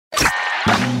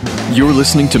You're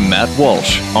listening to Matt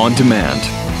Walsh On Demand.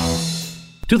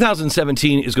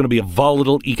 2017 is going to be a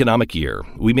volatile economic year.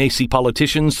 We may see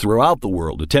politicians throughout the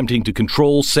world attempting to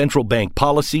control central bank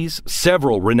policies.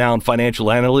 Several renowned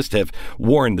financial analysts have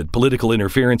warned that political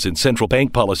interference in central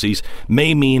bank policies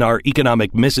may mean our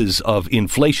economic misses of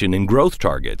inflation and growth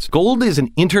targets. Gold is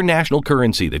an international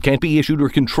currency that can't be issued or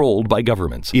controlled by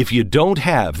governments. If you don't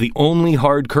have the only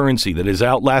hard currency that has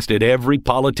outlasted every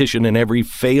politician and every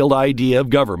failed idea of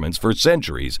governments for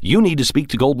centuries, you need to speak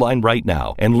to Goldline right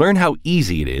now and learn how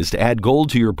easy it is to add gold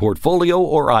to your portfolio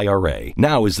or IRA.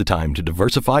 Now is the time to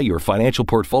diversify your financial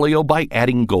portfolio by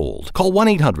adding gold. Call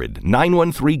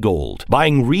 1-800-913-GOLD.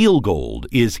 Buying real gold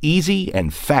is easy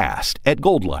and fast at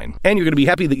Goldline. And you're going to be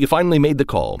happy that you finally made the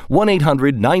call.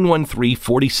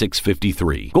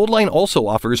 1-800-913-4653. Goldline also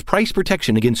offers price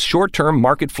protection against short-term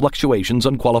market fluctuations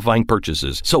on qualifying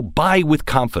purchases. So buy with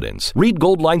confidence. Read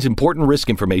Goldline's important risk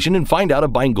information and find out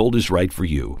if buying gold is right for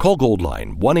you. Call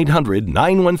Goldline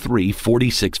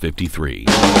 1-800-913-4653. So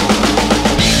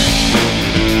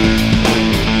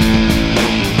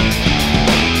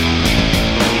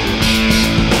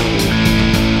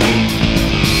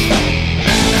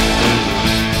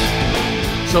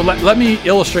let me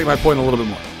illustrate my point a little bit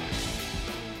more.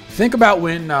 Think about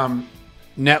when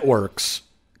networks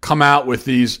come out with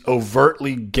these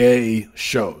overtly gay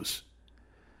shows.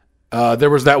 There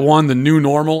was that one, The New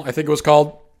Normal, I think it was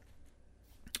called.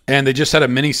 And they just had a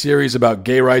mini-series about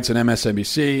gay rights on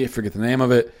MSNBC. I forget the name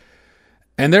of it.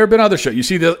 And there have been other shows. You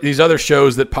see these other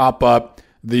shows that pop up,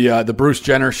 the Bruce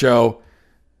Jenner show.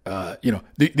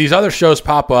 These other shows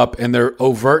pop up, and they're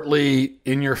overtly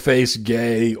in-your-face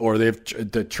gay, or they have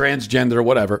the transgender or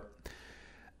whatever.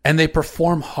 And they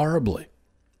perform horribly.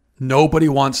 Nobody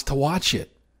wants to watch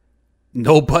it.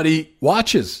 Nobody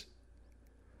watches.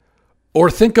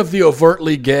 Or think of the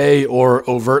overtly gay or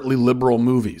overtly liberal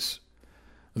movies.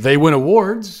 They win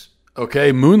awards.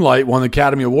 Okay, Moonlight won the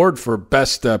Academy Award for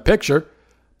Best Picture,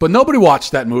 but nobody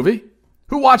watched that movie.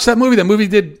 Who watched that movie? That movie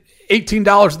did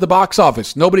 $18 at the box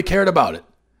office. Nobody cared about it.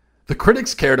 The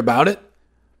critics cared about it.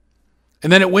 And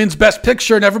then it wins Best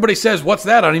Picture, and everybody says, "What's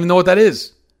that? I don't even know what that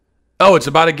is." Oh, it's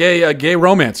about a gay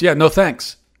romance. Yeah, no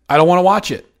thanks. I don't want to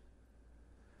watch it.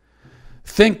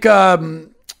 Think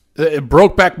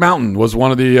Brokeback Mountain was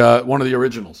one of the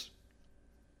originals.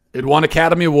 It won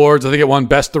Academy Awards. I think it won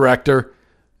Best Director.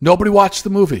 Nobody watched the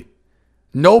movie.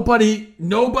 Nobody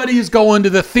is going to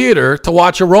the theater to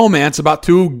watch a romance about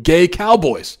two gay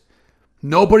cowboys.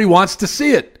 Nobody wants to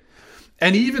see it.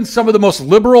 And even some of the most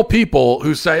liberal people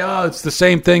who say, "Oh, it's the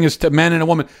same thing as to men and a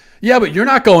woman." Yeah, but you're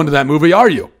not going to that movie, are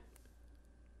you?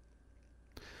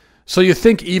 So you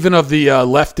think even of the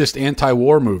leftist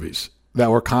anti-war movies that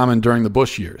were common during the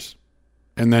Bush years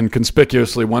and then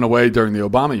conspicuously went away during the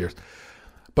Obama years.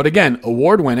 But again,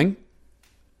 award-winning,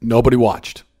 nobody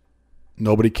watched.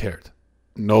 Nobody cared.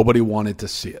 Nobody wanted to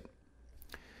see it.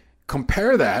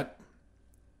 Compare that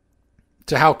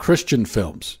to how Christian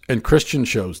films and Christian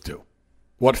shows do.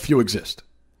 What few exist.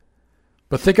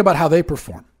 But think about how they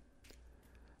perform.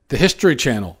 The History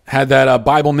Channel had that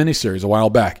Bible miniseries a while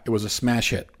back. It was a smash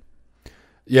hit.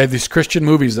 You have these Christian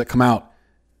movies that come out.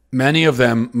 Many of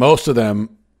them, most of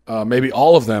them, maybe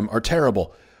all of them are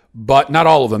terrible. But not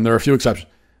all of them. There are a few exceptions.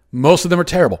 Most of them are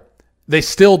terrible. They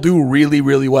still do really,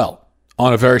 really well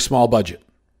on a very small budget.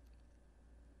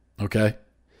 Okay?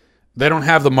 They don't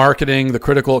have the marketing, the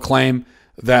critical acclaim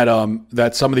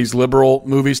that some of these liberal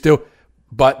movies do,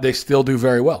 but they still do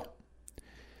very well.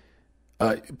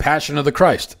 Passion of the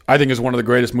Christ, I think, is one of the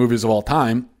greatest movies of all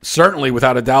time. Certainly,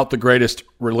 without a doubt, the greatest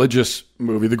religious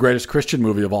movie, the greatest Christian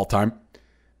movie of all time.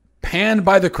 Panned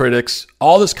by the critics,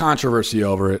 all this controversy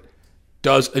over it,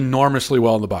 does enormously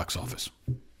well in the box office.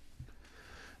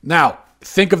 Now,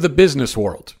 think of the business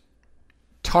world.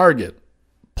 Target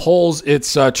pulls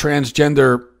its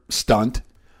transgender stunt,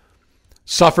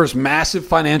 suffers massive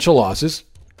financial losses.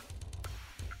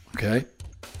 Okay.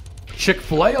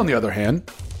 Chick-fil-A, on the other hand,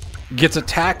 gets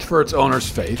attacked for its owner's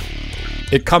faith.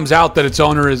 It comes out that its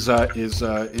owner is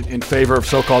in favor of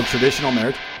so-called traditional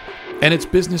marriage, and its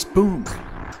business booms.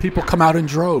 People come out in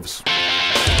droves.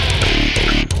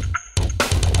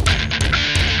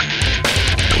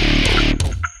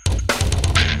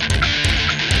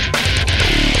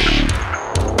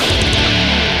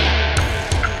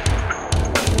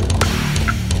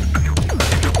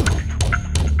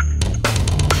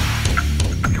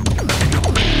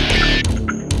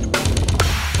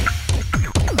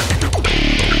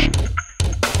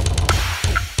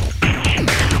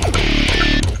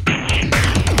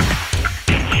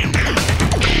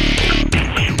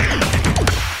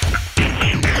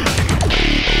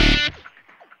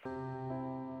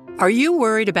 Are you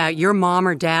worried about your mom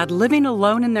or dad living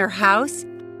alone in their house?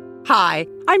 Hi,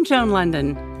 I'm Joan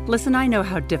London. Listen, I know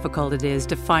how difficult it is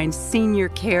to find senior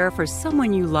care for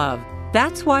someone you love.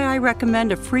 That's why I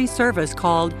recommend a free service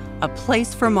called A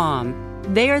Place for Mom.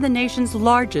 They are the nation's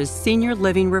largest senior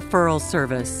living referral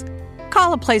service.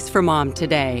 Call A Place for Mom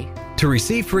today. To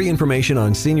receive free information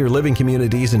on senior living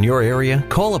communities in your area,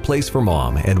 call A Place for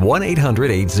Mom at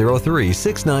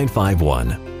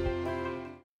 1-800-803-6951.